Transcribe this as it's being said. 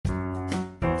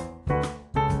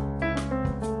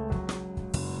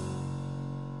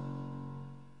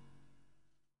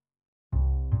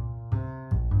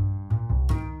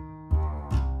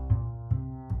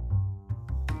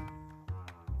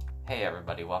Hey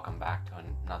everybody, welcome back to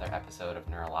another episode of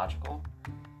Neurological.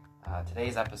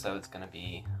 Today's episode is going to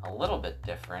be a little bit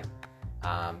different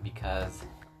because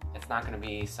it's not going to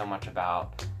be so much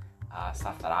about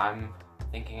stuff that I'm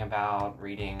thinking about,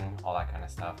 reading, all that kind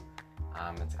of stuff.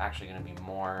 It's actually going to be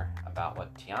more about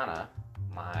what Tiana,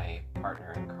 my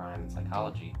partner in crime and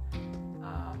psychology,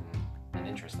 an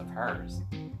interest of hers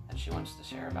that she wants to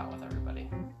share about with everybody.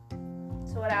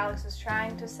 So what Alex is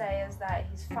trying to say is that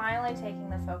he's finally taking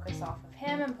the focus off of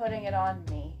him and putting it on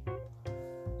me.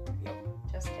 Yep.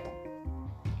 Just kidding.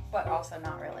 But also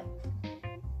not really.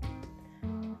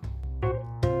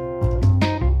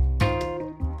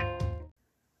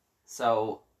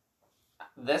 So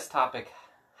this topic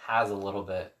has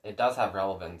it does have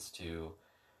relevance to,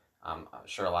 I'm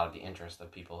sure, a lot of the interest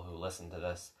of people who listen to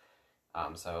this.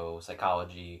 So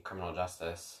psychology, criminal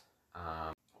justice,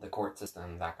 the court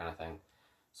system, that kind of thing.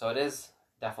 So it is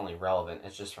definitely relevant.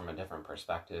 It's just from a different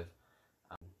perspective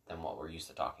than what we're used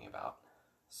to talking about.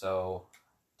 So,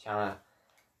 Tiana,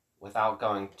 without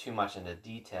going too much into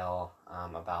detail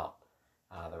about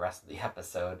the rest of the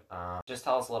episode, just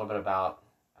tell us a little bit about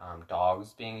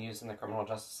dogs being used in the criminal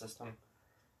justice system.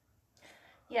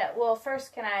 Yeah, well,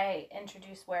 first can I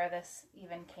introduce where this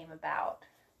even came about?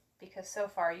 Because so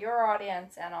far your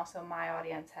audience and also my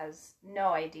audience has no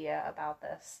idea about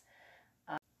this.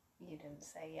 You didn't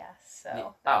say yes,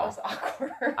 so that was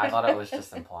awkward. I thought it was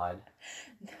just implied.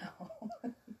 No.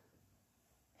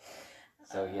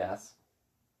 So yes,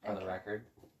 for the record.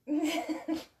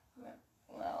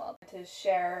 Well, to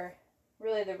share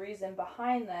really the reason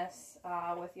behind this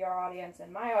with your audience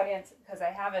and my audience, because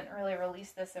I haven't really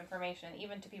released this information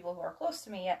even to people who are close to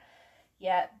me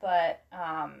yet, but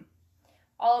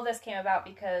all of this came about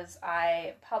because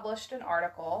I published an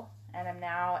article and am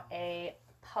now a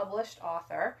published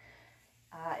author.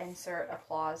 Insert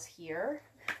applause here.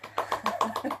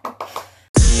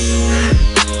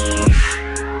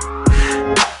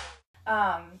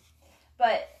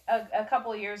 But a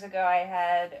couple years ago I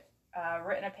had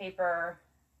written a paper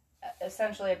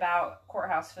essentially about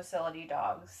courthouse facility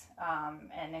dogs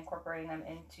and incorporating them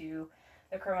into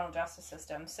the criminal justice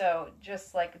system. So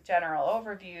just like a general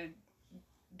overview,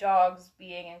 dogs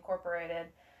being incorporated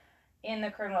in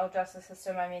the criminal justice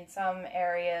system, I mean, some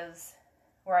areas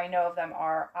where I know of them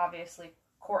are obviously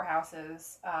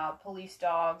courthouses, police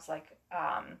dogs, like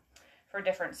for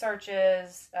different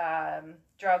searches,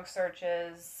 drug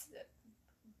searches,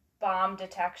 bomb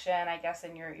detection, I guess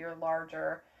in your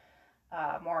larger,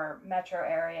 more metro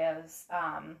areas.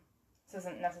 This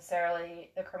isn't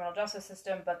necessarily the criminal justice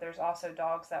system, but there's also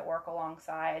dogs that work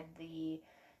alongside the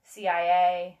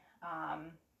CIA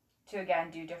to, again,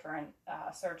 do different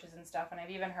searches and stuff. And I've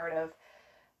even heard of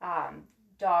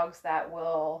dogs that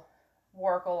will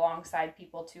work alongside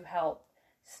people to help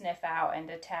sniff out and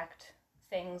detect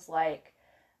things like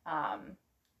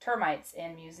termites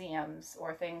in museums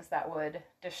or things that would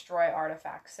destroy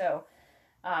artifacts. So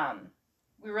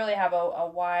we really have a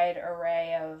wide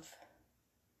array of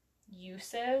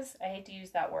uses. I hate to use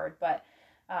that word, but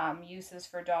uses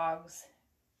for dogs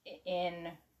in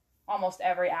almost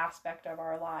every aspect of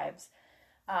our lives.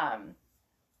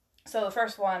 So the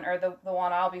first one, or the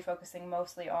one I'll be focusing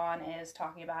mostly on, is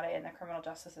talking about it in the criminal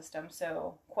justice system.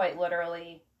 So quite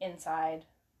literally inside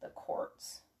the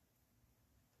courts.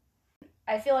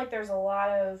 I feel like there's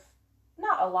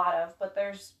but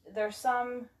there's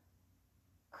some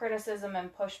criticism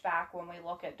and pushback when we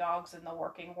look at dogs in the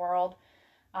working world.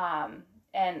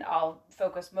 And I'll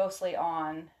focus mostly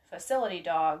on facility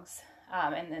dogs.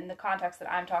 And in the context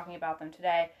that I'm talking about them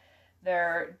today,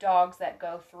 they're dogs that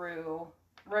go through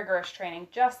rigorous training,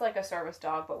 just like a service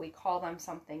dog, but we call them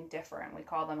something different. We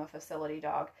call them a facility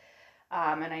dog.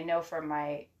 And I know from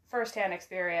my firsthand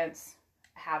experience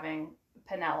having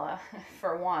Penella,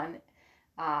 for one,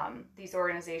 these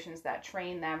organizations that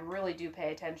train them really do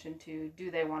pay attention to,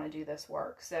 do they want to do this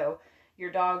work? So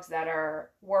your dogs that are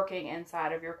working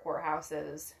inside of your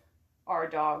courthouses are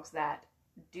dogs that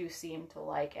do seem to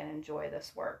like and enjoy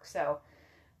this work. So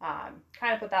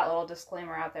kind of put that little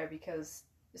disclaimer out there, because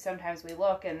sometimes we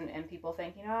look and people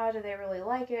think, do they really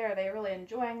like it? Are they really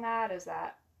enjoying that? Is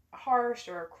that harsh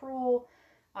or cruel?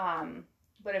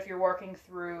 But if you're working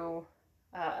through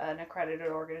an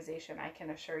accredited organization, I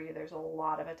can assure you there's a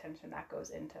lot of attention that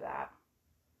goes into that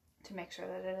to make sure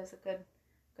that it is a good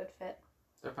fit.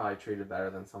 They're probably treated better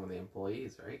than some of the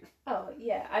employees, right? Oh,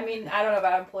 yeah. I mean, I don't know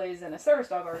about employees in a service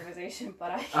dog organization,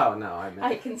 but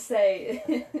I can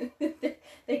say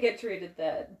they get treated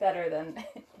better than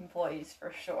employees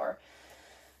for sure.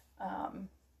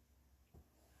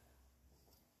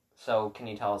 So can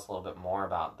you tell us a little bit more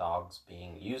about dogs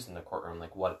being used in the courtroom?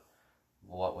 Like what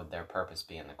what would their purpose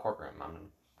be in the courtroom?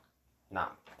 I'm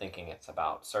not thinking it's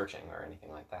about searching or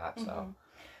anything like that. So,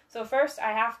 So first,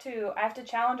 I have to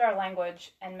challenge our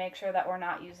language and make sure that we're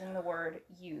not using the word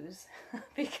use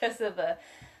because of the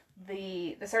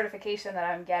certification that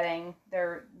I'm getting.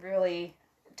 They're really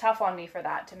tough on me for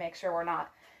that, to make sure we're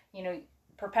not,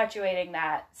 perpetuating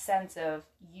that sense of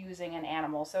using an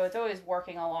animal. So it's always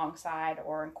working alongside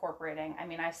or incorporating. I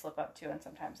mean, I slip up too, and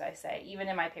sometimes I say, even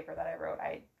in my paper that I wrote,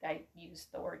 I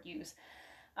used the word use.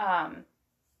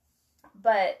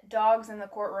 But dogs in the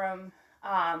courtroom,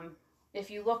 if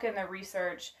you look in the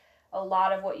research, a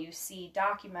lot of what you see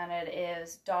documented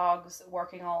is dogs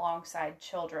working alongside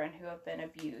children who have been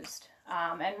abused.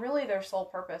 And really their sole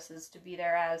purpose is to be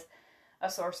there as a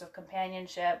source of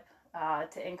companionship,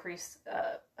 to increase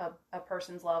a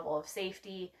person's level of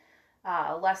safety,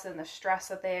 lessen the stress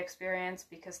that they experience,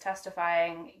 because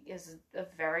testifying is a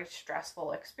very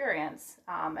stressful experience.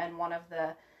 And one of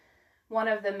the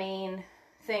main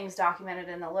things documented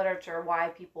in the literature why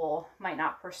people might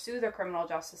not pursue the criminal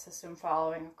justice system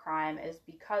following a crime is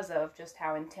because of just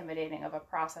how intimidating of a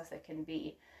process it can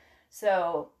be.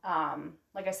 So,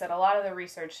 like I said, a lot of the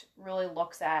research really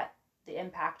looks at the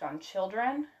impact on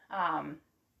children.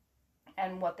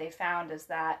 And what they found is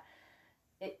that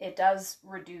it does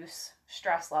reduce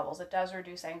stress levels. It does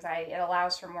reduce anxiety. It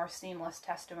allows for more seamless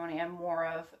testimony and more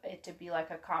of it to be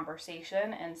like a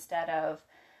conversation instead of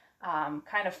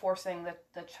kind of forcing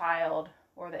the child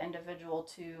or the individual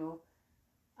to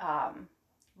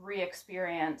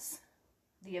re-experience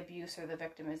the abuse or the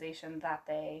victimization that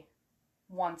they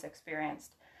once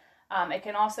experienced. It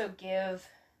can also give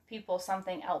people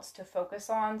something else to focus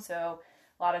on. So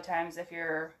a lot of times if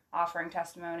you're offering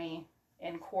testimony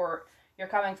in court, you're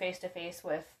coming face to face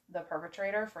with the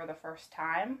perpetrator for the first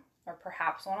time, or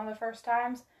perhaps one of the first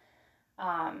times,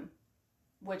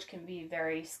 which can be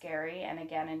very scary and,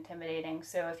 again, intimidating.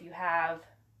 So if you have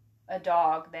a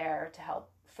dog there to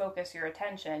help focus your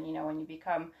attention, when you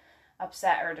become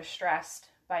upset or distressed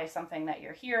by something that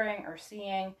you're hearing or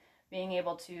seeing, being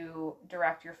able to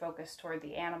direct your focus toward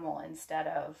the animal instead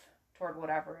of toward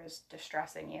whatever is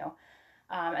distressing you.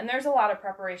 And there's a lot of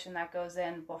preparation that goes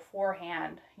in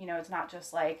beforehand. It's not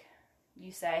just like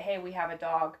you say, hey, we have a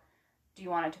dog. Do you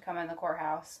want it to come in the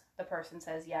courthouse? The person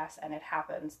says yes, and it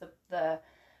happens. The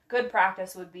good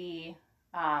practice would be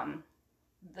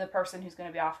the person who's going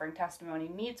to be offering testimony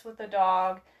meets with the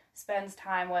dog, spends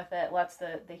time with it, lets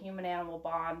the human-animal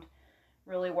bond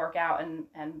really work out, and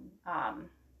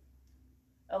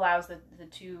allows the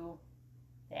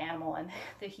animal and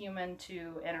the human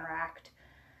to interact.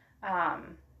 So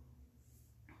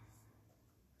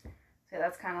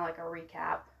that's kind of like a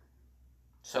recap.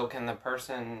 So can the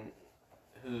person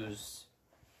I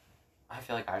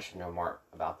feel like I should know more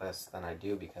about this than I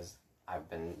do, because I've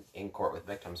been in court with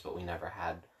victims, but we never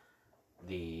had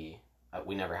the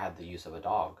use of a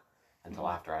dog until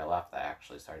after I left. I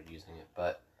actually started using it.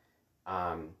 But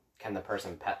can the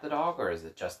person pet the dog, or is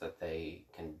it just that they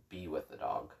can be with the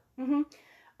dog? Mm-hmm.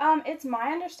 It's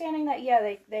my understanding that,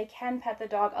 yeah, they can pet the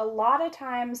dog. A lot of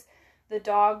times the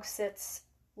dog sits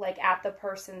like at the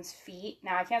person's feet.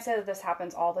 Now, I can't say that this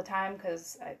happens all the time,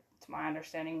 because it's my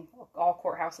understanding all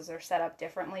courthouses are set up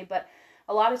differently, but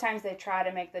a lot of times they try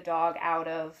to make the dog out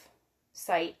of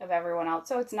sight of everyone else,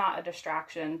 so it's not a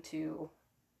distraction to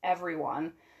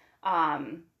everyone.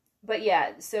 But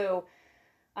yeah, so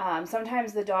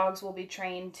sometimes the dogs will be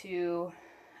trained to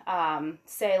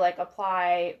say, like,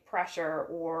 apply pressure,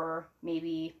 or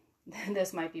maybe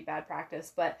this might be bad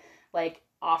practice, but like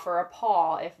offer a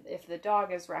paw if the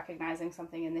dog is recognizing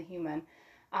something in the human.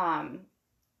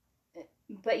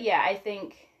 But yeah,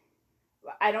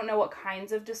 I don't know what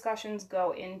kinds of discussions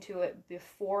go into it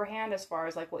beforehand as far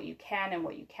as like what you can and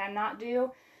what you cannot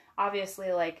do.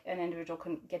 Obviously, like, an individual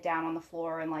can get down on the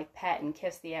floor and like pet and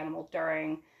kiss the animal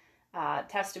during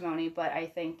testimony, but I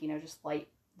think, just light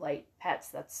pets,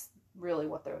 that's really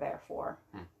what they're there for.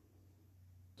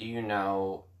 Do you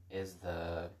know, is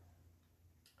the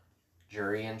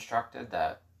jury instructed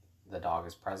that the dog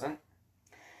is present?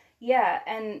 Yeah,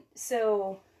 and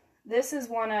so this is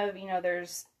one of,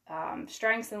 there's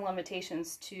strengths and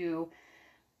limitations to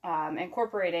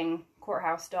incorporating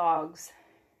courthouse dogs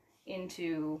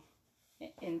into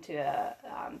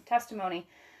testimony.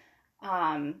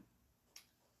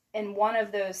 And one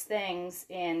of those things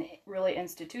in really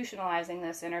institutionalizing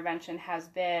this intervention has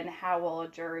been, how will a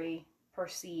jury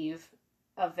perceive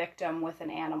a victim with an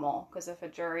animal? Because if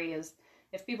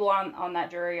people on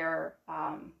that jury are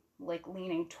like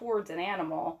leaning towards an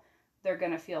animal, they're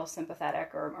going to feel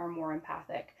sympathetic or more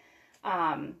empathic.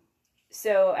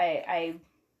 So I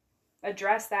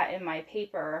address that in my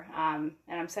paper, and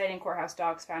I'm citing Courthouse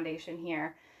Dogs Foundation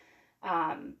here.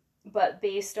 But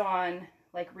based on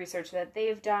like research that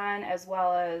they've done, as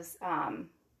well as an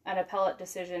appellate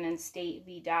decision in State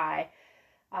v. Dye,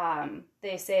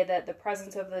 they say that the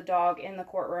presence of the dog in the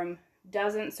courtroom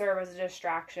doesn't serve as a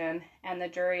distraction, and the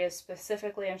jury is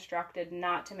specifically instructed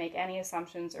not to make any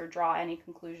assumptions or draw any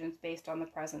conclusions based on the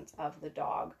presence of the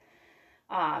dog.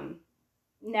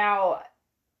 Now,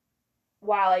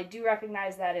 while I do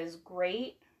recognize that is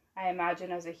great, I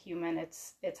imagine as a human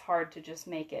it's hard to just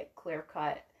make it clear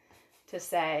cut to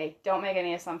say don't make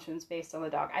any assumptions based on the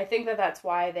dog. I think that that's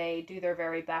why they do their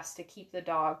very best to keep the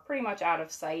dog pretty much out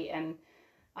of sight and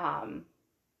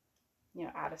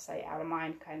out of sight, out of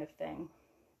mind kind of thing.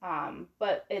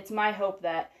 But it's my hope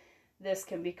that this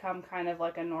can become kind of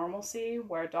like a normalcy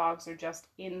where dogs are just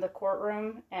in the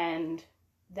courtroom, and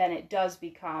then it does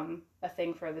become a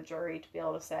thing for the jury to be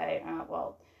able to say,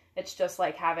 well, it's just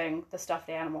like having the stuffed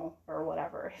animal or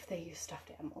whatever. If they use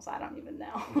stuffed animals, I don't even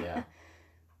know. Yeah.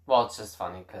 Well, it's just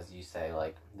funny because you say,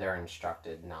 like, they're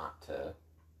instructed not to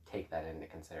take that into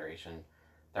consideration.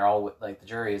 They're all, like, the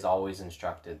jury is always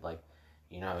instructed, like,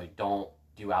 don't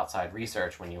do outside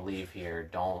research when you leave here.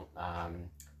 Don't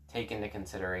take into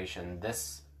consideration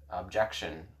this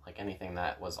objection, like anything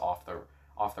that was off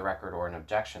the record or an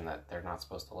objection that they're not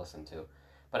supposed to listen to.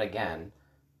 But again,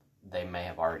 they may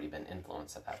have already been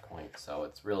influenced at that point. So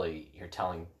it's really, you're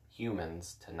telling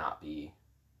humans to not be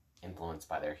influenced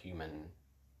by their human,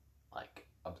 like,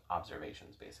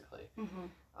 observations, basically. Mm-hmm.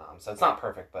 So it's not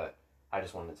perfect, but I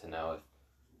just wanted to know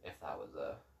if that was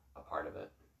a part of it.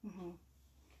 Mm-hmm.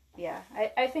 Yeah,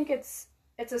 I think it's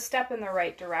a step in the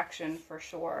right direction for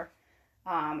sure.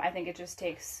 I think it just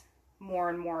takes more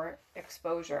and more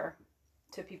exposure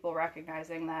to people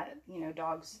recognizing that,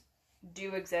 dogs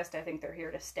do exist. I think they're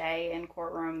here to stay in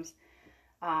courtrooms,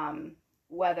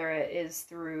 whether it is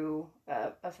through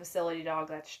a facility dog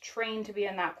that's trained to be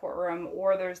in that courtroom,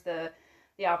 or there's the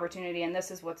opportunity, and this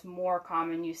is what's more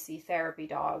common, you see therapy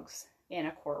dogs in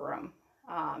a courtroom.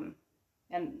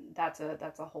 And that's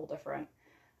a whole different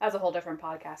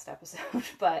podcast episode.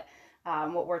 But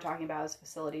what we're talking about is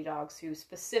facility dogs who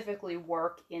specifically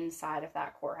work inside of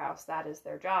that courthouse. That is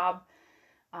their job,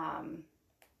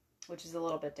 which is a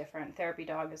little bit different. Therapy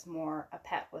dog is more a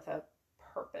pet with a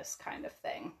purpose kind of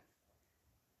thing.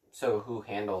 So who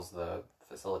handles the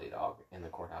facility dog in the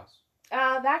courthouse?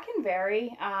 That can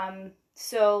vary.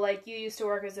 So like you used to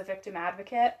work as a victim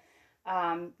advocate.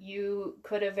 You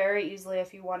could have very easily,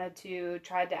 if you wanted to,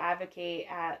 tried to advocate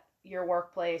at your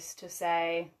workplace to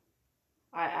say,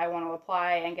 I want to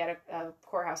apply and get a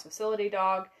courthouse facility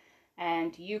dog,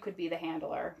 and you could be the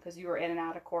handler because you were in and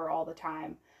out of court all the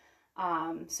time.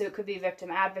 So it could be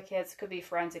victim advocates, could be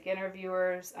forensic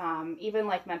interviewers, even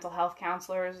like mental health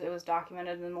counselors. It was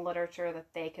documented in the literature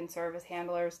that they can serve as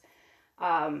handlers.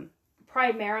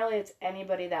 Primarily, it's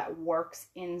anybody that works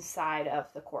inside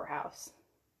of the courthouse.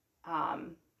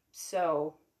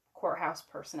 So courthouse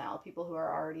personnel, people who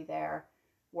are already there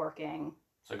working.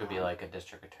 So it could be like a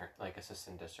district attorney, like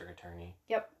assistant district attorney.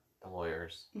 Yep. The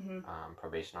lawyers,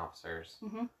 probation officers.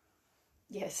 Mm-hmm.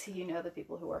 Yes, the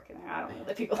people who work in there. I don't know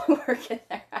the people who work in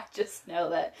there. I just know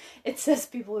that it says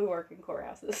people who work in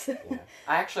courthouses.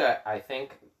 Yeah. I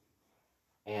think,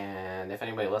 and if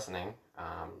anybody listening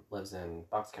lives in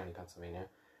Bucks County, Pennsylvania,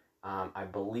 I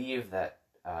believe that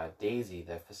Daisy,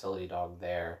 the facility dog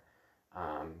there,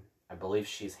 I believe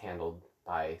she's handled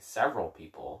by several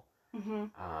people,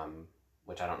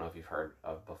 which I don't know if you've heard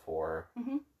of before,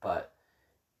 but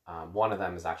one of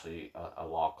them is actually a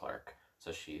law clerk,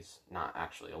 so she's not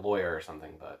actually a lawyer or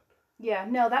something, but... Yeah,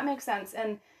 no, that makes sense,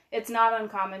 and it's not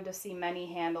uncommon to see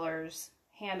many handlers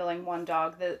handling one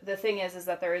dog. The thing is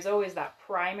that there is always that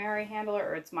primary handler,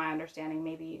 or it's my understanding,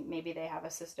 maybe they have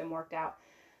a system worked out,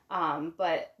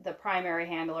 but the primary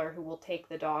handler who will take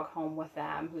the dog home with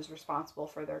them, who's responsible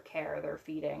for their care, their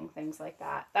feeding, things like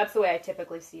that. That's the way I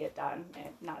typically see it done.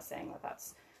 I'm not saying that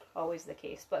that's always the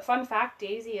case. But fun fact,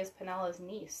 Daisy is Penella's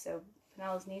niece, so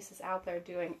Penella's niece is out there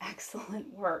doing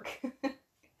excellent work.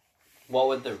 What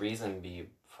would the reason be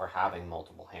for having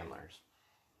multiple handlers?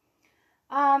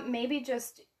 Maybe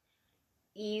just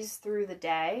ease through the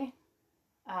day.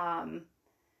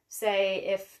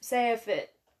 Say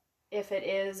if it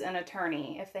is an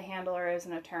attorney, if the handler is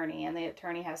an attorney and the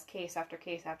attorney has case after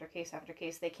case after case after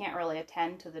case, they can't really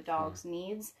attend to the dog's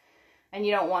needs. And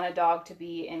you don't want a dog to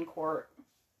be in court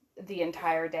the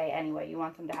entire day anyway. You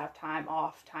want them to have time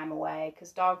off, time away,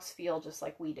 because dogs feel just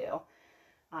like we do.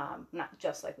 Not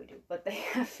just like we do, but they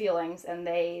have feelings, and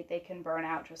they can burn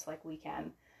out just like we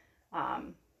can.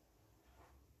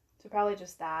 So probably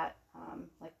just that,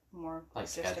 like more Like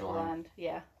logistical scheduling. end.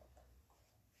 Yeah.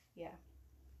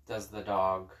 Does the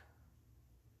dog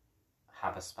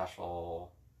have a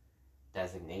special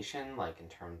designation, like in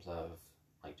terms of,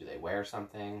 like, do they wear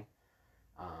something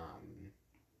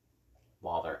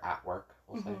while they're at work,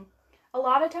 we'll say? A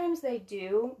lot of times they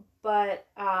do, but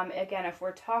again, if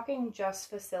we're talking just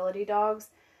facility dogs,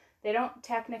 they don't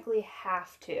technically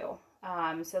have to.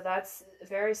 So that's a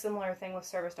very similar thing with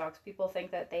service dogs. People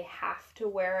think that they have to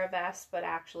wear a vest, but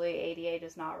actually ADA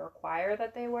does not require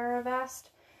that they wear a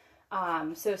vest.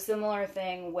 So similar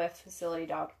thing with facility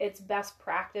dog. It's best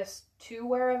practice to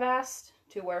wear a vest,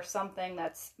 to wear something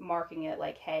that's marking it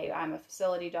like, hey, I'm a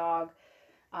facility dog.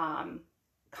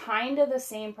 Kind of the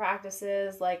same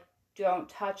practices, like don't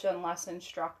touch unless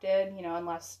instructed,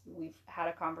 unless we've had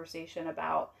a conversation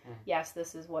about, yes,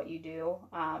 this is what you do.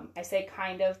 I say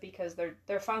kind of because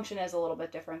their function is a little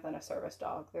bit different than a service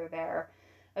dog. They're there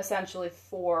essentially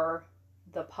for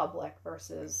the public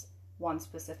versus one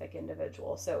specific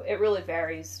individual. So it really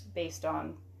varies based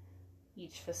on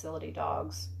each facility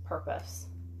dog's purpose.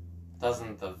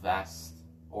 Doesn't the vest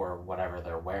or whatever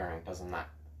they're wearing, doesn't that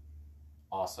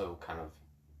also kind of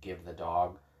give the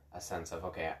dog a sense of,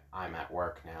 okay, I'm at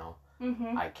work now,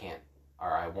 I can't,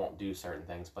 or I won't do certain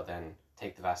things, but then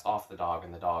take the vest off the dog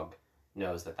and the dog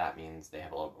knows that means they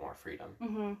have a little bit more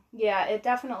freedom. Yeah, it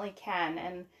definitely can.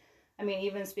 And I mean,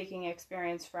 even speaking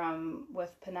experience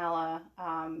with Pinella,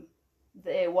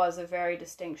 it was a very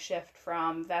distinct shift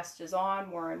from vest is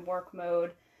on, we're in work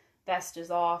mode, vest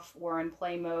is off, we're in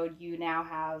play mode. You now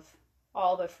have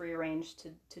all the free range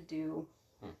to do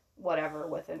whatever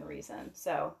within reason.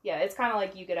 So yeah, it's kind of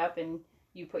like you get up and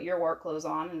you put your work clothes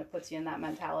on and it puts you in that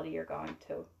mentality you're going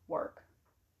to work.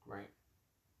 Right.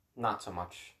 Not so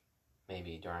much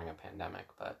maybe during a pandemic,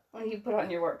 but when you put on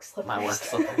your work slippers. My work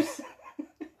slippers.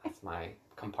 That's my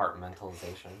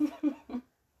compartmentalization.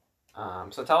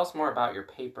 So tell us more about your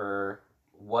paper.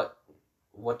 What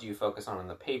do you focus on in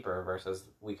the paper versus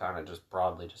we kind of just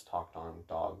broadly just talked on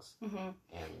dogs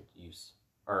and use,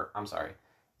 or I'm sorry,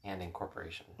 and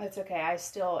incorporation. That's okay. I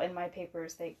still, in my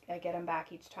papers, I get them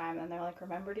back each time and they're like,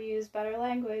 remember to use better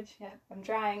language. Yeah, I'm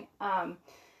trying.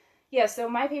 Yeah, so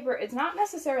my paper, it's not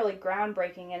necessarily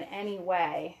groundbreaking in any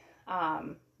way.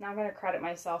 Not going to credit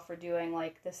myself for doing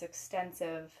like this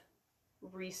extensive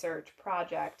research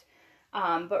project.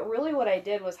 But really what I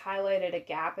did was highlighted a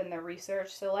gap in the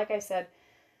research. So like I said,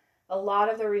 a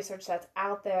lot of the research that's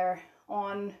out there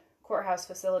on courthouse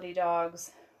facility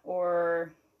dogs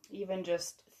or even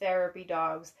just therapy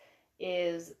dogs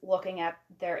is looking at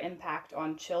their impact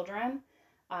on children.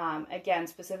 Again,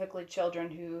 specifically children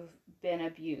who've been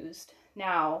abused.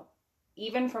 Now,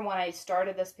 even from when I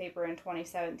started this paper in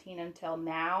 2017 until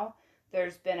now,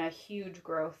 there's been a huge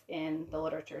growth in the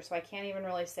literature. So I can't even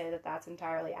really say that that's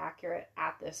entirely accurate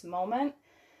at this moment.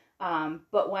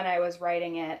 But when I was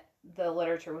writing it, the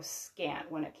literature was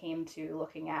scant when it came to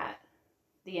looking at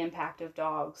the impact of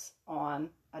dogs on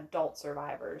adult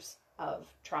survivors of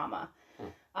trauma.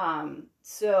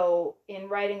 So in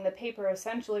writing the paper,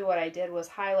 essentially what I did was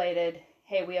highlighted,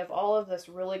 hey, we have all of this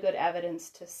really good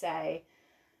evidence to say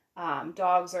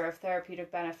dogs are of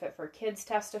therapeutic benefit for kids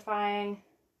testifying.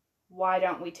 Why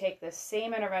don't we take this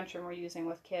same intervention we're using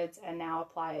with kids and now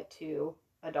apply it to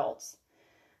adults?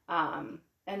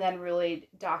 And then really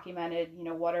documented,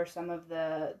 what are some of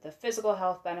the physical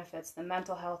health benefits, the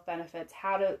mental health benefits,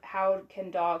 how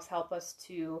can dogs help us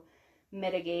to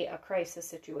mitigate a crisis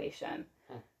situation?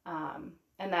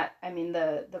 And that, I mean,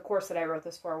 the course that I wrote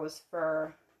this for was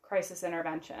for crisis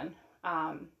intervention.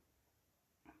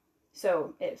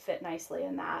 So it fit nicely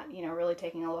in that, really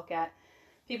taking a look at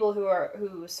people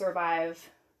who survive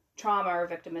trauma or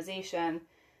victimization.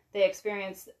 They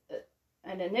experience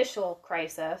an initial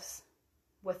crisis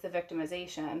with the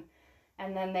victimization,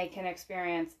 and then they can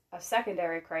experience a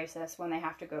secondary crisis when they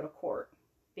have to go to court,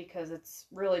 because it's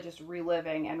really just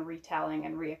reliving and retelling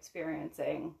and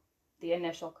re-experiencing the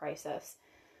initial crisis.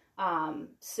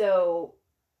 So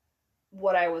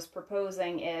what I was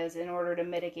proposing is, in order to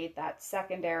mitigate that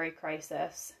secondary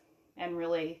crisis and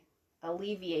really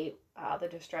alleviate the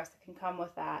distress that can come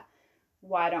with that,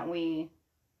 why don't we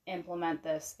implement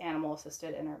this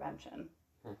animal-assisted intervention?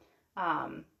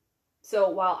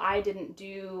 So while I didn't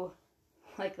do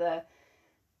like the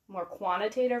more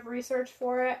quantitative research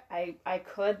for it,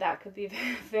 that could be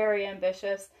very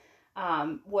ambitious.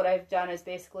 What I've done is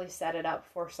basically set it up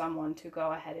for someone to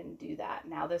go ahead and do that.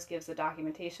 Now this gives the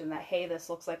documentation that, hey, this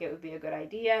looks like it would be a good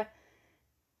idea.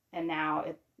 And now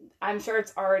I'm sure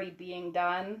it's already being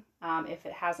done, if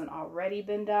it hasn't already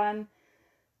been done,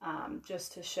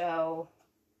 just to show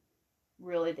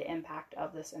really the impact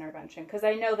of this intervention, because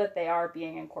I know that they are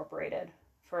being incorporated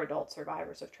for adult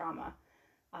survivors of trauma.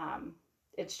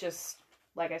 It's just,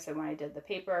 like I said, when I did the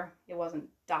paper, it wasn't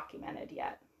documented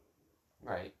yet.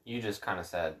 Right. You just kind of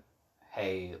said,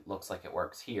 hey, looks like it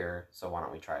works here, so why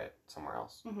don't we try it somewhere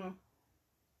else? Mm-hmm.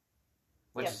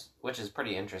 Which is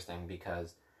pretty interesting,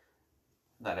 because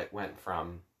that it went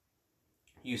from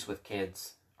use with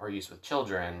kids or use with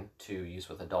children to use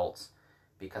with adults,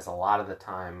 because a lot of the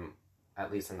time,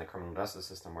 at least in the criminal justice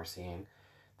system, we're seeing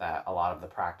that a lot of the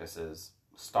practices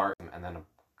start and then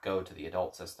go to the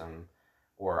adult system,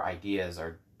 or ideas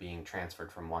are being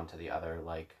transferred from one to the other,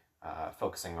 like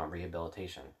focusing on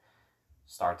rehabilitation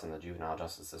starts in the juvenile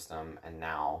justice system, and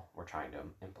now we're trying to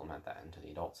implement that into the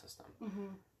adult system. Mm-hmm.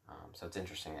 So it's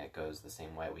interesting that it goes the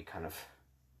same way. We kind of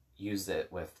use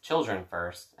it with children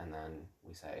first, and then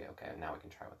we say, okay, now we can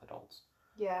try with adults.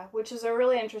 Yeah, which is a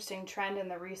really interesting trend in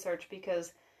the research,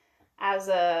 because as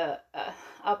a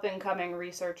up-and-coming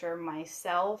researcher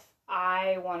myself,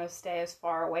 I want to stay as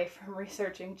far away from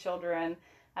researching children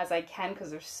as I can,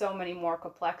 because there's so many more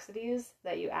complexities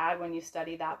that you add when you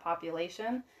study that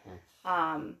population.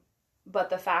 But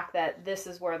the fact that this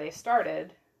is where they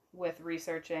started with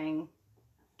researching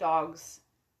dogs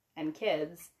and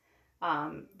kids,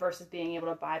 versus being able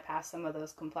to bypass some of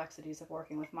those complexities of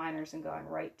working with minors and going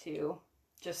right to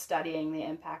just studying the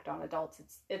impact on adults.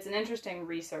 It's an interesting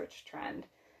research trend.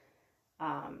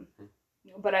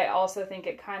 But I also think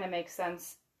it kind of makes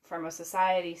sense from a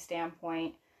society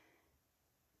standpoint.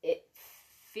 It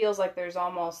feels like there's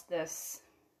almost this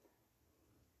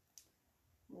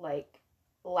like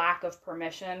lack of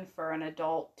permission for an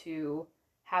adult to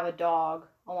have a dog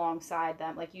alongside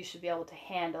them. Like, you should be able to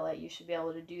handle it, you should be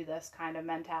able to do this kind of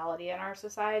mentality in our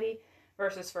society,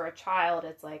 versus for a child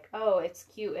it's like, oh, it's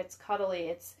cute, it's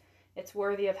cuddly, it's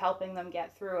worthy of helping them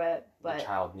get through it, but the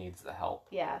child needs the help.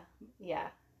 Yeah.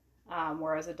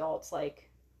 Whereas adults, like,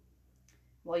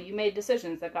 well, you made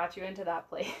decisions that got you into that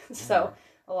place. So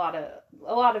a lot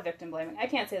of victim blaming. I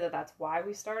can't say that that's why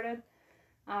we started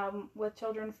with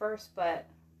children first, but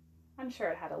I'm sure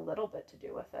it had a little bit to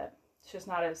do with it. It's just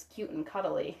not as cute and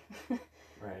cuddly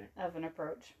right. of an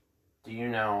approach. Do you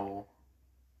know,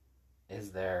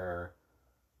 is there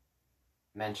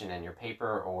mention in your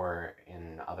paper or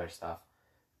in other stuff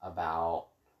about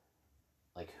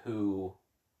like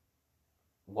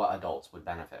what adults would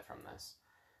benefit from this?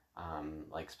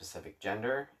 Like specific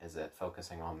gender? Is it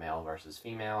focusing on male versus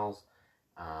females?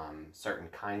 Certain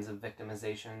kinds of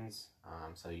victimizations?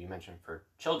 So you mentioned for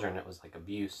children it was like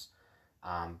abuse,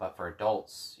 but for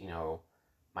adults,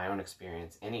 my own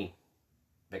experience, any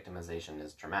victimization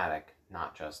is traumatic,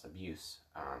 not just abuse.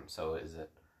 So is it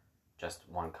just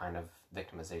one kind of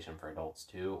victimization for adults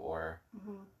too, or?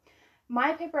 Mm-hmm.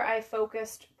 My paper, I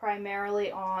focused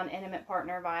primarily on intimate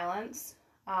partner violence.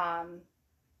 I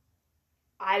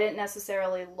didn't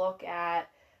necessarily look at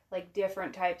like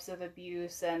different types of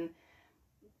abuse, and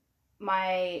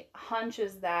my hunch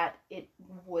is that it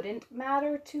wouldn't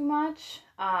matter too much,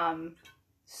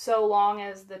 so long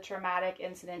as the traumatic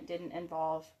incident didn't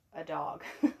involve a dog.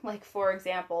 Like, for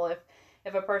example,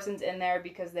 if a person's in there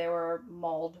because they were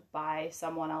mauled by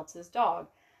someone else's dog,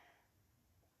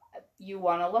 you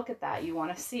want to look at that. You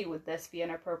want to see, would this be an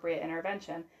appropriate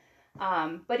intervention?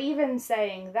 But even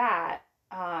saying that,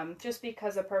 just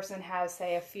because a person has,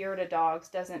 say, a fear to dogs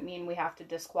doesn't mean we have to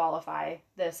disqualify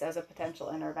this as a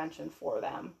potential intervention for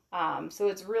them. So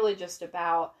it's really just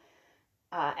about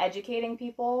educating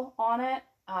people on it,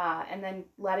 and then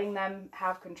letting them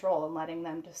have control and letting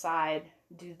them decide,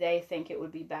 do they think it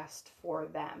would be best for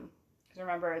them? Because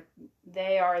remember,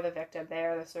 they are the victim, they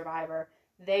are the survivor.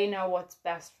 They know what's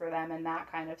best for them in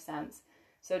that kind of sense.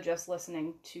 So just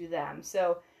listening to them.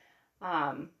 So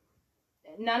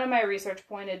none of my research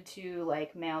pointed to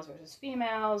like males versus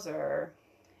females, or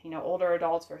older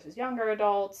adults versus younger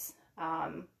adults.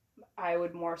 I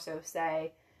would more so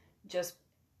say just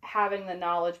having the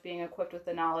knowledge, being equipped with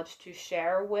the knowledge to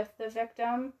share with the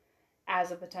victim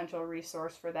as a potential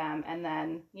resource for them, and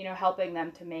then helping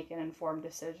them to make an informed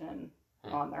decision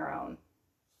on their own.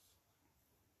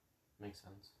 Makes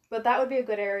sense. But that would be a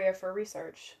good area for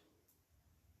research,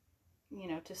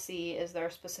 to see, is there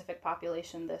a specific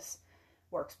population this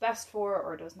works best for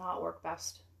or does not work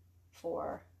best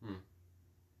for.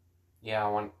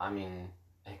 Yeah,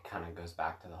 it kind of goes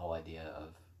back to the whole idea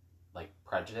of like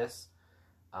prejudice,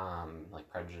 like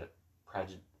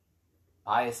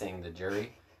biasing the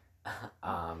jury,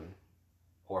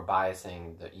 or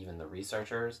biasing even the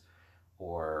researchers,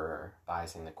 or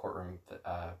biasing the courtroom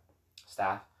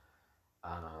staff,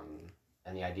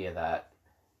 and the idea that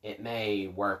it may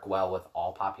work well with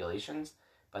all populations,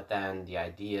 but then the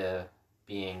idea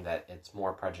being that it's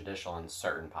more prejudicial in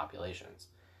certain populations.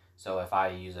 So if I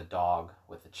use a dog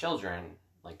with the children,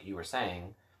 like you were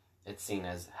saying, it's seen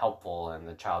as helpful and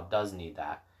the child does need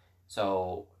that.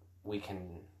 So we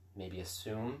can maybe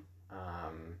assume,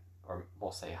 or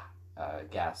we'll say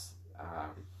guess,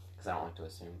 because I don't like to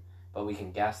assume, but we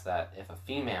can guess that if a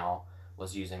female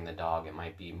was using the dog, it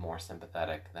might be more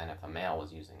sympathetic than if a male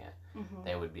was using it. Mm-hmm.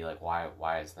 They would be like, why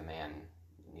does the man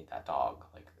need that dog?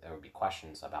 Like, there would be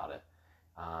questions about it.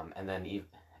 And then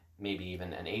maybe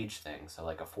even an age thing. So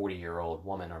like a 40-year-old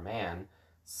woman or man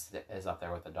is up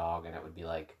there with a dog, and it would be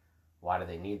like, why do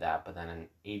they need that? But then an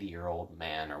 80-year-old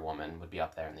man or woman would be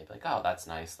up there and they'd be like, oh, that's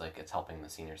nice. Like, it's helping the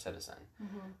senior citizen,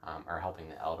 or helping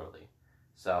the elderly.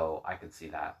 So I could see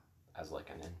that as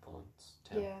like an influence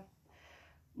too. Yeah.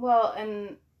 Well,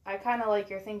 and I kind of like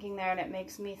your thinking there, and it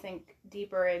makes me think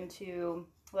deeper into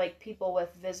like people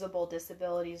with visible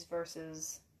disabilities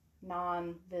versus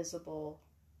non-visible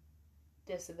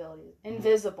disabilities.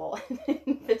 Invisible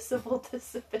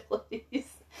disabilities.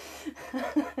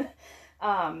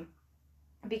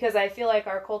 Because I feel like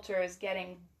our culture is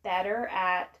getting better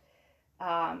at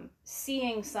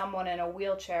seeing someone in a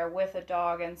wheelchair with a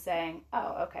dog and saying,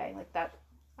 oh, okay, like that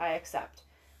I accept,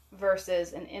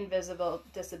 versus an invisible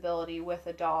disability with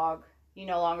a dog you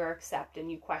no longer accept and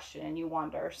you question and you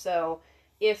wonder. So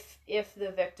if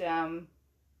the victim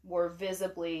were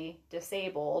visibly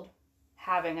disabled,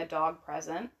 having a dog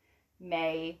present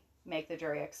may make the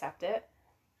jury accept it.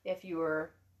 If you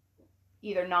were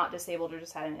either not disabled or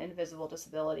just had an invisible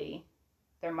disability,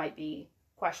 there might be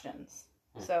questions.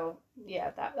 So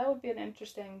yeah, that would be an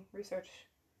interesting research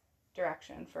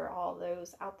direction for all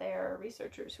those out there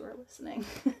researchers who are listening.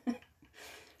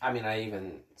 I mean, I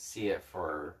even see it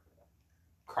for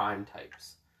crime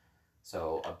types.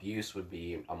 So abuse would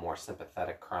be a more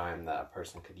sympathetic crime that a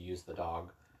person could use the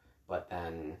dog, but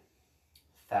then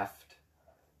theft,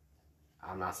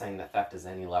 I'm not saying that theft is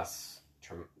any less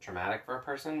traumatic for a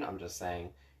person. I'm just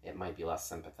saying it might be less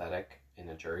sympathetic in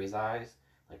a jury's eyes.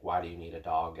 Like, why do you need a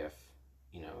dog if,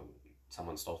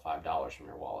 someone stole $5 from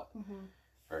your wallet,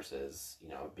 versus,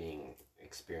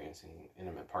 experiencing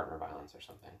intimate partner violence or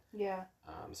something. Yeah.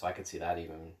 So I could see that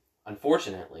even,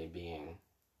 unfortunately, being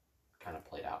kind of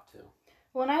played out too.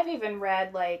 Well, and I've even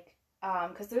read, like,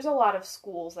 because there's a lot of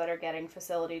schools that are getting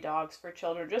facility dogs for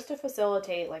children just to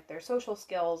facilitate, like, their social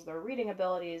skills, their reading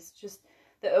abilities, just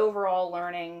the overall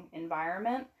learning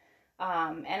environment.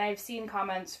 And I've seen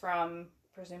comments from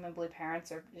presumably parents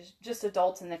or just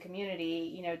adults in the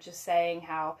community, just saying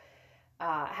how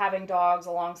having dogs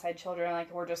alongside children,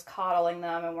 like, we're just coddling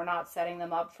them and we're not setting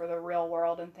them up for the real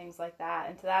world and things like that.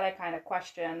 And to that, I kind of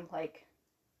question, like,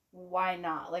 why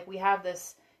not? Like, we have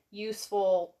this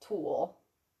useful tool,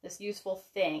 this useful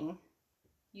thing,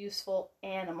 useful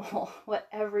animal,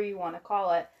 whatever you want to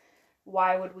call it.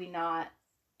 Why would we not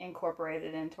incorporate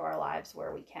it into our lives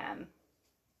where we can?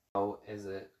 So is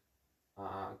it,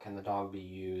 can the dog be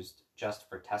used just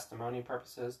for testimony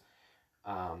purposes,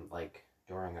 like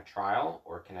during a trial,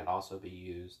 or can it also be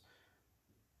used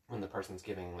when the person's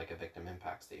giving like a victim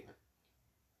impact statement?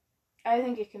 I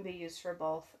think it can be used for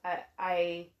both.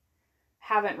 I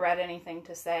haven't read anything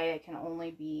to say it can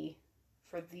only be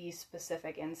for these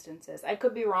specific instances. I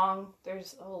could be wrong.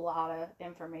 There's a lot of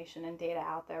information and data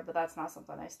out there, but that's not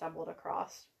something I stumbled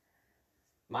across.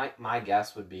 My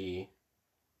guess would be,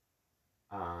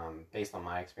 based on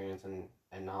my experience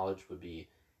and knowledge, would be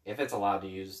if it's allowed to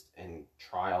use in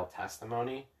trial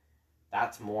testimony,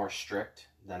 that's more strict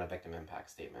than a victim impact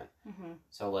statement.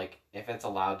 So, like, if it's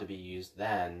allowed to be used,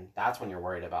 then that's when you're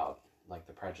worried about, like,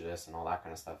 the prejudice and all that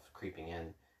kind of stuff creeping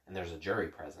in, and there's a jury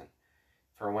present.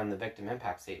 For when the victim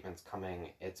impact statement's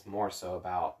coming, it's more so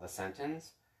about the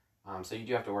sentence. So you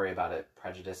do have to worry about it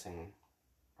prejudicing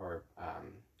or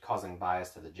causing bias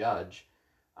to the judge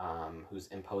who's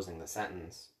imposing the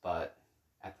sentence, but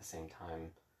at the same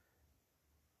time,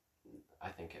 I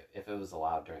think if it was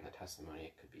allowed during the testimony,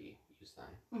 it could be used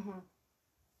then.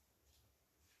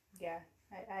 Yeah,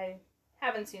 I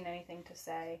haven't seen anything to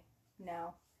say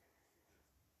no.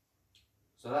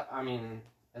 So that, I mean,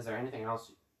 is there anything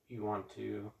else you want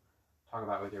to talk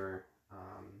about with your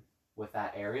with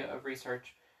that area of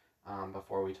research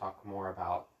before we talk more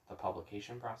about the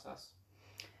publication process?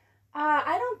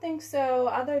 I don't think so,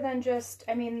 other than just,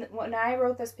 I mean, when I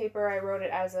wrote this paper, I wrote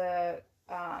it as a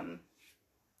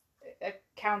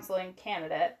counseling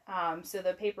candidate. So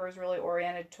the paper is really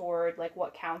oriented toward, like,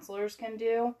 what counselors can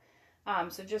do.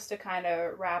 So just to kind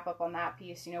of wrap up on that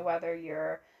piece, whether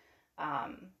you're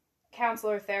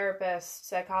counselor, therapist,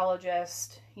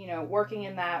 psychologist, working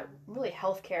in that really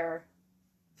healthcare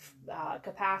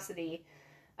capacity,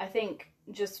 I think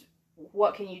just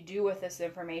what can you do with this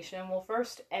information? Well,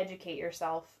 first, educate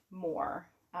yourself more.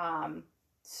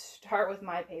 Start with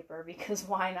my paper because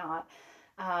why not?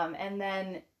 And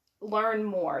then learn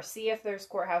more. See if there's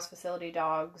courthouse facility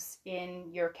dogs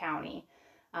in your county.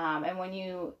 And when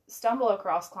you stumble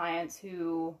across clients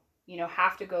who,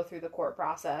 have to go through the court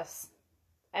process,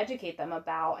 educate them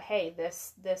about, hey,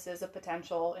 this is a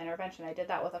potential intervention. I did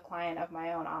that with a client of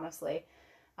my own, honestly,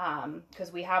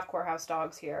 because we have courthouse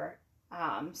dogs here.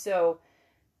 So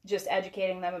just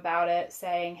educating them about it,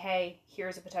 saying, hey,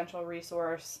 here's a potential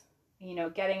resource,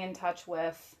 getting in touch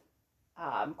with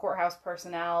courthouse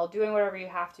personnel, doing whatever you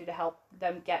have to help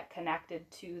them get connected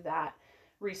to that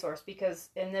resource. Because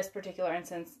in this particular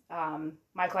instance,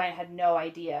 my client had no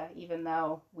idea, even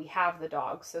though we have the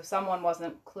dogs. So someone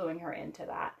wasn't cluing her into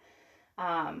that.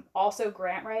 Also,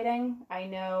 grant writing. I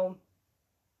know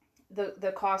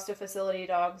the cost of facility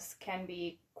dogs can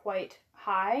be quite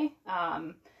high.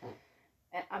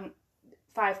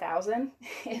 $5,000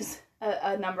 is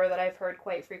a number that I've heard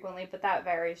quite frequently, but that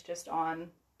varies just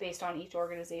based on each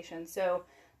organization. So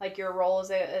like your role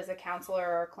as a counselor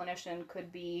or a clinician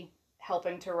could be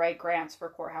helping to write grants for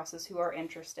courthouses who are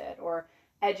interested, or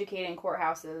educating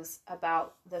courthouses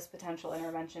about this potential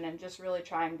intervention, and just really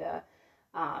trying to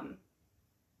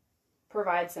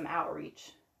provide some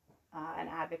outreach and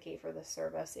advocate for this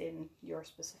service in your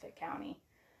specific county.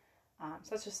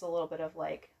 So that's just a little bit of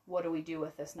like, what do we do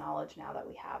with this knowledge now that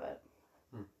we have it?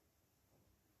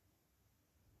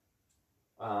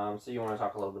 So you want to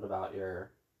talk a little bit about your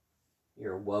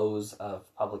woes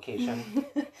of publication?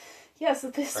 Yeah, so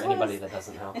this for anybody that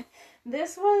doesn't know.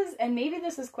 This was, and maybe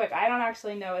this is quick, I don't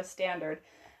actually know a standard,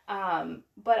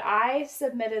 but I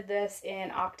submitted this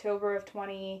in October of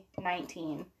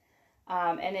 2019,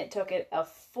 and it took it a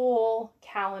full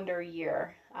calendar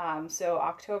year. So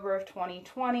October of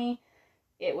 2020,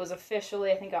 it was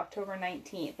officially, I think October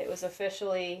 19th, it was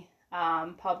officially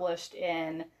published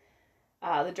in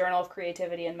the Journal of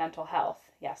Creativity and Mental Health.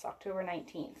 Yes, October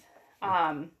 19th.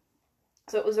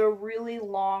 So it was a really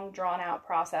long, drawn-out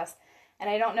process. And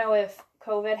I don't know if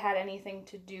COVID had anything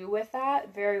to do with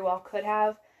that. Very well could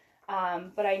have.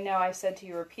 But I know I said to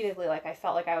you repeatedly, like, I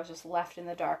felt like I was just left in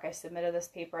the dark. I submitted this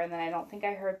paper, and then I don't think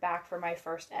I heard back for my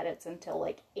first edits until,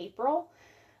 like, April.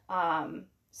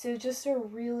 So just a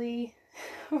really,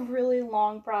 really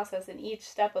long process. And each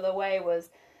step of the way was,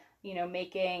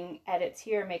 making edits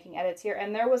here.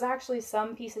 And there was actually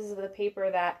some pieces of the paper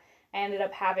that I ended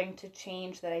up having to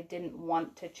change that I didn't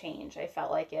want to change. I felt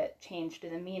like it changed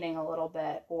the meaning a little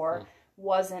bit, or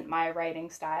wasn't my writing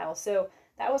style. So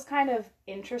that was kind of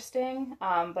interesting,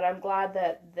 but I'm glad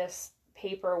that this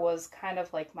paper was kind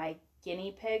of like my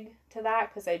guinea pig to that,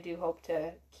 because I do hope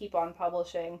to keep on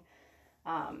publishing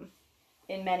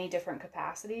in many different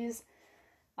capacities.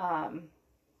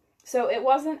 So it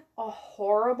wasn't a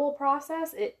horrible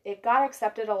process. It got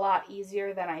accepted a lot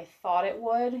easier than I thought it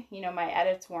would. My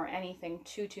edits weren't anything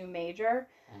too major,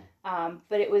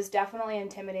 but it was definitely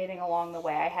intimidating along the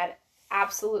way. I had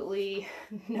absolutely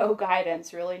no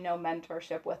guidance, really no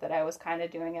mentorship with it. I was kind of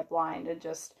doing it blind and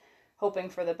just hoping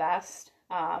for the best,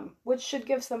 which should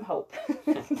give some hope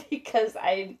because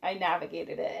I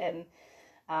navigated it, and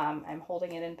I'm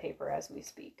holding it in paper as we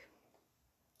speak.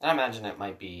 I imagine it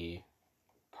might be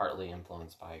partly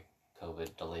influenced by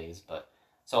COVID delays, but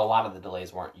so a lot of the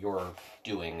delays weren't your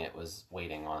doing, it was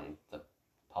waiting on the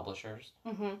publishers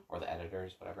or the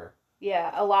editors, whatever. Yeah,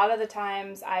 a lot of the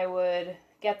times I would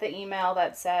get the email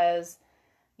that says,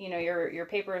 your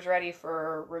paper is ready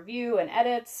for review and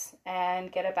edits,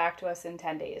 and get it back to us in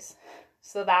 10 days.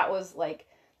 So that was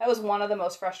one of the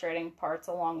most frustrating parts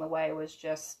along the way, was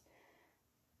just,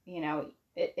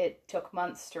 it took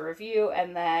months to review,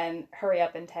 and then hurry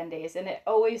up in 10 days. And it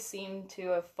always seemed to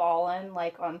have fallen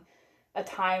like on a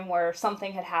time where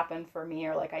something had happened for me,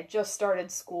 or like I just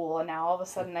started school and now all of a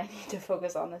sudden I need to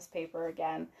focus on this paper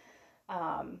again.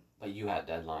 But you had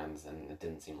deadlines, and it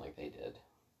didn't seem like they did.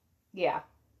 Yeah.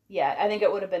 I think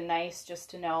it would have been nice just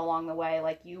to know along the way,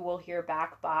 like, you will hear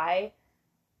back by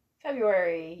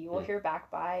February, you will hear back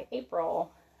by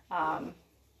April. A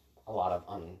lot of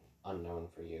unknown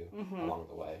for you along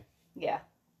the way. Yeah,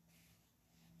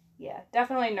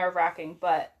 definitely nerve-wracking,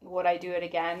 but would I do it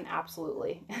again?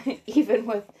 Absolutely.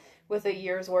 Even with a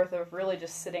year's worth of really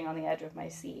just sitting on the edge of my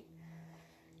seat.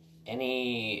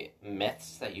 Any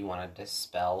myths that you want to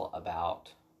dispel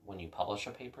about when you publish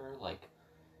a paper? Like,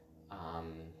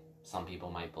 some people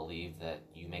might believe that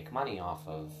you make money off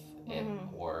of it,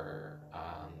 or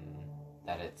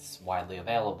that it's widely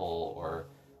available, or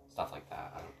stuff like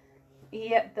that.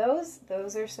 Yeah,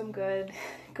 those are some good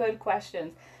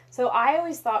questions. So I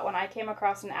always thought when I came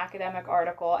across an academic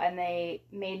article and they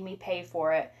made me pay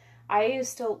for it, I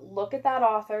used to look at that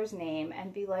author's name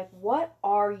and be like, what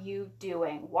are you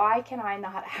doing? Why can I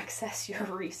not access your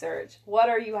research? What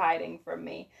are you hiding from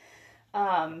me?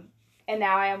 And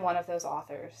now I am one of those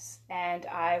authors. And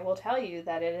I will tell you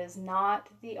that it is not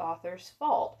the author's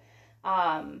fault.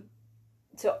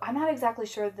 So I'm not exactly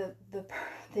sure the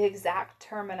exact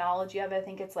terminology of it. I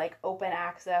think it's like open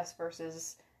access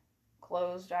versus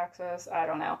closed access. I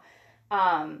don't know.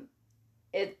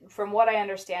 From what I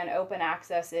understand, open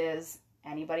access is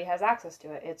anybody has access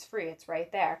to it. It's free. It's right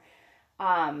there.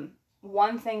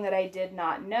 One thing that I did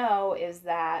not know is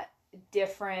that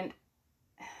different,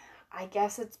 I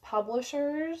guess it's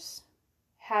publishers,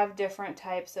 have different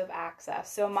types of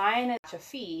access. So mine is a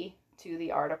fee to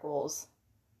the articles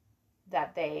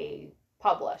that they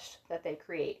publish, that they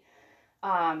create.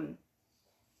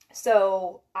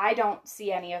 So I don't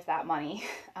see any of that money.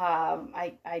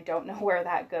 I don't know where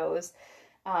that goes.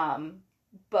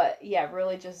 But yeah,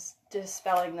 really just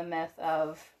dispelling the myth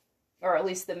of, or at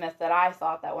least the myth that I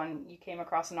thought that when you came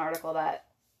across an article that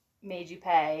made you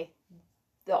pay,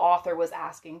 the author was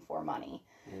asking for money.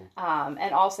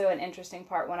 And also an interesting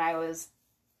part when I was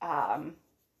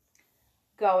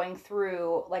going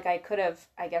through, like I could have,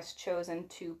 I guess, chosen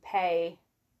to pay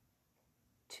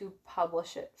to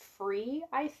publish it free,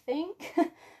 I think.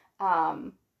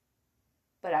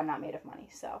 But I'm not made of money,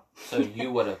 so. So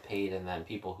you would have paid, and then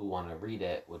people who want to read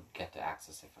it would get to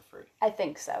access it for free? I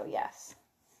think so, yes.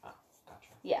 Oh,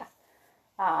 gotcha. Yeah.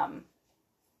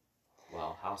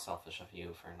 Well, how selfish of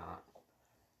you for not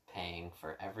paying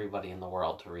for everybody in the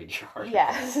world to read your article.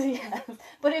 Yes, yes.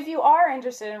 But if you are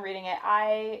interested in reading it,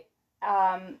 I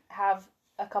have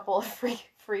a couple of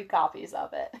free copies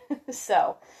of it.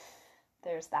 So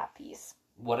there's that piece.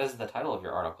 What is the title of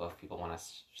your article if people want to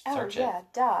search it? Oh,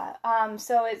 yeah, duh.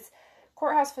 So it's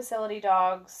Courthouse Facility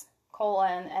Dogs,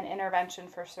 an intervention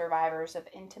for survivors of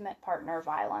intimate partner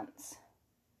violence.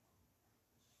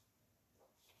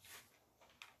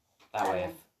 That way,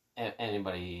 if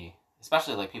anybody,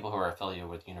 especially like people who are affiliated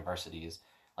with universities,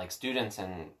 like students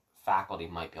and faculty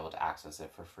might be able to access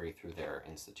it for free through their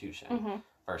institution,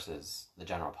 versus the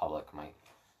general public might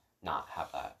not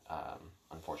have that,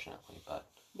 unfortunately. But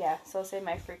yeah, so I'll say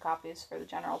my free copies for the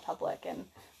general public, and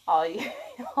all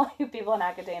you people in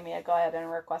academia, go ahead and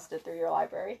request it through your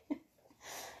library.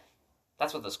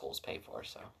 That's what the schools pay for,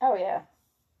 so. Oh, yeah.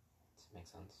 That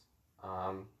makes sense.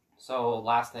 So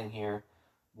last thing here,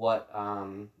 what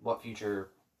future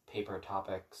paper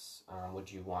topics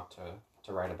would you want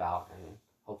to write about and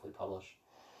hopefully publish?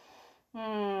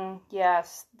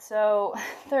 Yes. So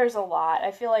there's a lot.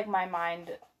 I feel like my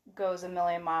mind goes a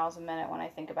million miles a minute when I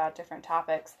think about different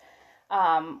topics.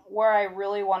 Where I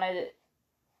really want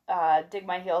to dig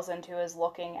my heels into is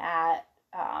looking at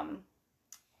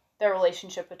the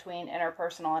relationship between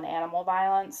interpersonal and animal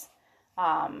violence,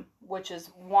 which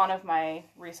is one of my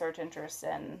research interests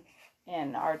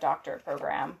in our doctorate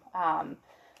program.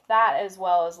 That, as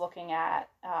well as looking at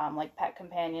like pet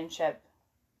companionship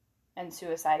and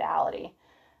suicidality.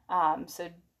 So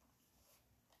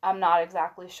I'm not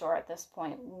exactly sure at this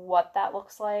point what that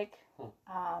looks like,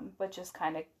 but just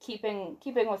kind of keeping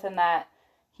within that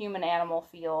human-animal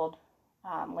field,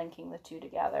 linking the two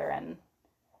together and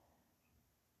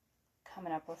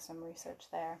coming up with some research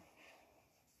there.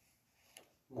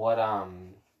 What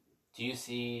do you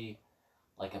see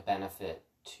like a benefit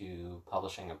to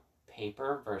publishing a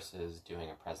paper versus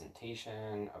doing a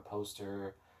presentation, a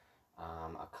poster,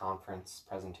 a conference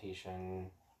presentation,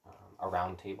 a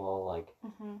round table? Like,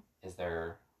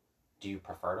 do you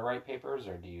prefer to write papers,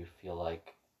 or do you feel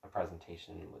like a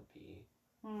presentation would be?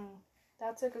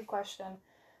 That's a good question.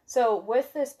 So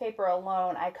with this paper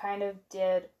alone, I kind of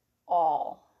did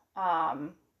all. I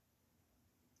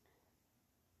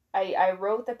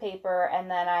wrote the paper, and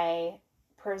then I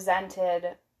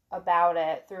presented about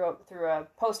it through a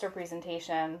poster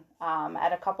presentation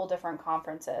at a couple different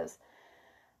conferences.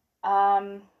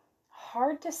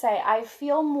 Hard to say. I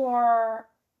feel more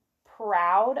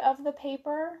proud of the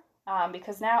paper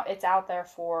because now it's out there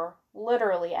for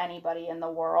literally anybody in the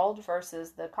world,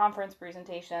 versus the conference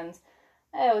presentations.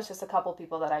 It was just a couple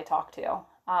people that I talked to.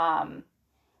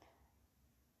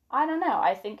 I don't know.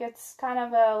 I think it's kind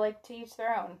of a like to each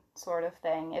their own sort of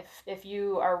thing. If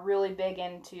you are really big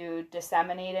into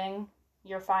disseminating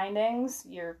your findings,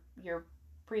 your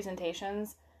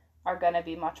presentations are going to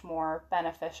be much more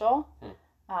beneficial.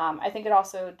 I think it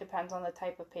also depends on the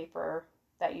type of paper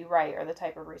that you write or the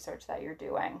type of research that you're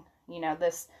doing. You know,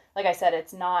 this, like I said,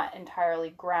 it's not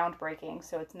entirely groundbreaking,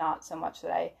 so it's not so much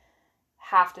that I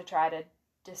have to try to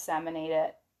disseminate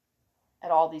it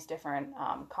at all these different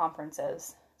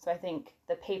conferences. So I think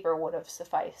the paper would have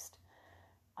sufficed.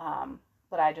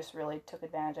 But I just really took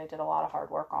advantage. I did a lot of hard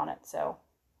work on it, so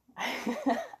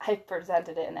I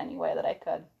presented it in any way that I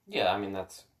could. Yeah, I mean,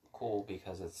 that's cool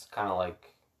because it's kind of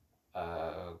like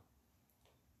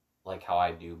how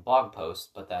I do blog posts,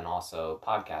 but then also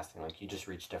podcasting. Like, you just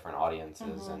reach different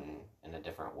audiences in a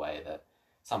different way that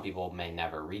some people may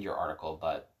never read your article,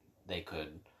 but they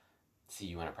could see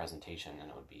you in a presentation and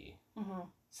it would be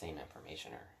same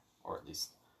information or at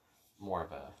least more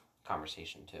of a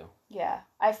conversation too. Yeah,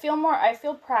 I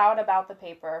feel proud about the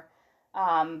paper,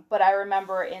 but I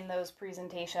remember in those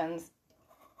presentations,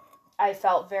 I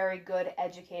felt very good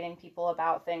educating people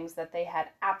about things that they had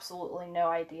absolutely no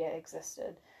idea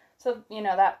existed. So,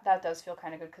 that does feel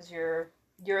kind of good because you're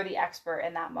the expert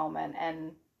in that moment.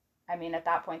 And I mean, at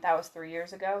that point, that was 3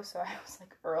 years ago, so I was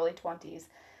like early 20s.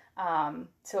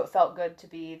 So it felt good to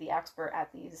be the expert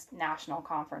at these national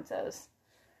conferences.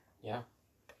 Yeah.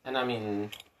 And I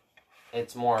mean,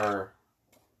 it's more,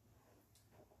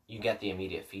 you get the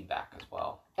immediate feedback as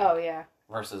well. Oh, yeah.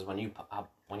 Versus when you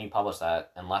publish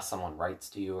that, unless someone writes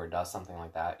to you or does something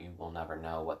like that, you will never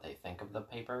know what they think of the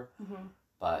paper.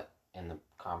 But in the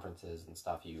conferences and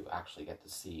stuff, you actually get to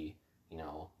see,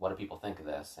 what do people think of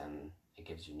this, and it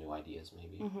gives you new ideas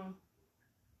maybe.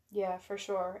 Yeah, for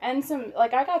sure. And I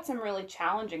got some really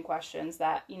challenging questions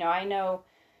that, I know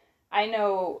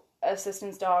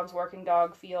assistance dogs, working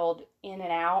dog field in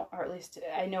and out, or at least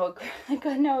I know a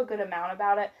good amount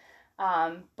about it.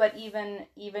 But even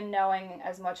knowing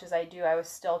as much as I do, I was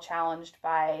still challenged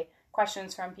by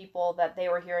questions from people that they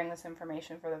were hearing this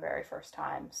information for the very first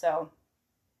time. So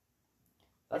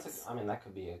that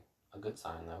could be a good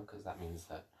sign though, because that means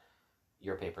that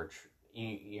your paper,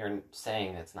 you're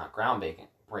saying it's not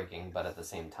groundbreaking, but at the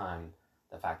same time,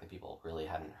 the fact that people really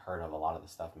hadn't heard of a lot of the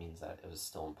stuff means that it was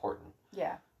still important.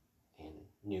 Yeah. And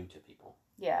new to people.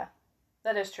 Yeah,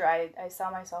 that is true. I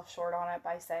sell myself short on it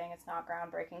by saying it's not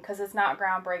groundbreaking, because it's not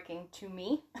groundbreaking to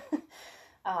me.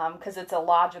 Because it's a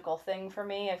logical thing for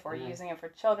me. If we're using it for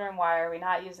children, why are we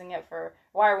not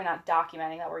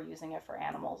documenting that we're using it for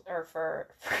animals or for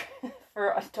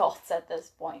adults at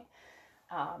this point?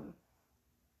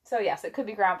 So yes, it could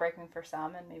be groundbreaking for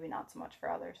some and maybe not so much for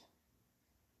others.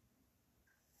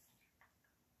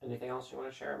 Anything else you want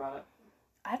to share about it?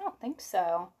 I don't think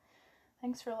so.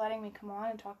 Thanks for letting me come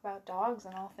on and talk about dogs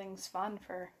and all things fun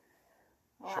for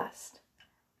the last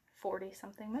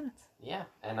 40-something minutes. Yeah,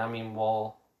 and I mean,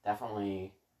 well,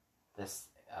 definitely this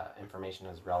information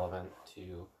is relevant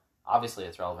to, obviously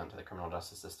it's relevant to the criminal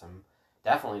justice system,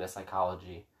 definitely to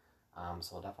psychology,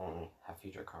 so we'll definitely have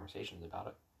future conversations about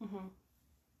it.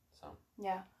 So.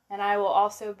 Yeah, and I will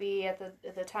also be, at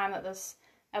the time that this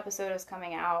episode is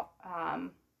coming out,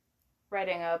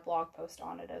 writing a blog post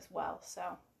on it as well,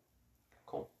 so.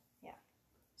 Cool. Yeah.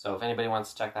 So if anybody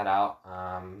wants to check that out,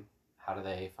 how do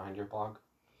they find your blog?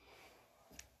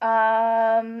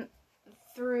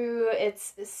 Through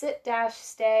it's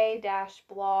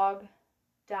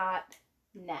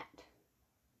sit-stay-blog.net.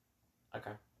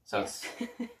 Okay. So it's,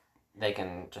 they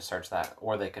can just search that,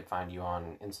 or they could find you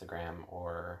on Instagram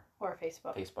or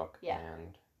Facebook. Yeah.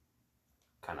 And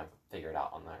kind of figure it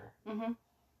out on there. Mm-hmm.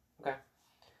 Okay.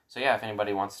 So yeah, if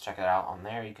anybody wants to check it out on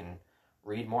there, you can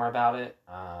read more about it.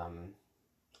 I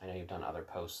know you've done other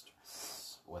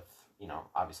posts with,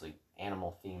 obviously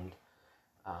animal-themed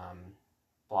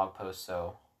blog posts,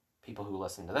 so people who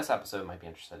listen to this episode might be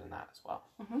interested in that as well.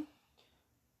 Mm-hmm.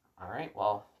 All right,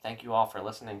 well, thank you all for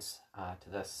listening to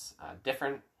this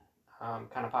different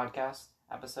kind of podcast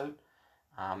episode,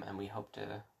 and we hope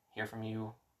to hear from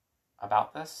you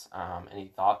about this. Any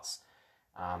thoughts?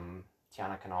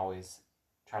 Tiana can always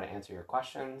try to answer your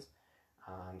questions,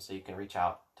 so you can reach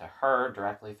out to her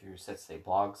directly through Sit Stay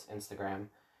Blog's Instagram,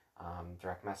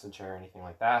 direct message her, anything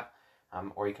like that,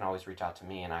 or you can always reach out to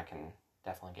me and I can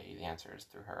definitely get you the answers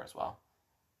through her as well.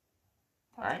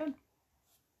 Sounds all right. Good.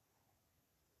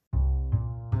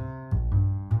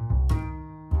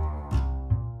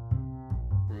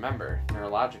 Remember,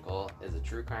 Neurological is a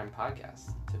true crime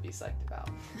podcast to be psyched about.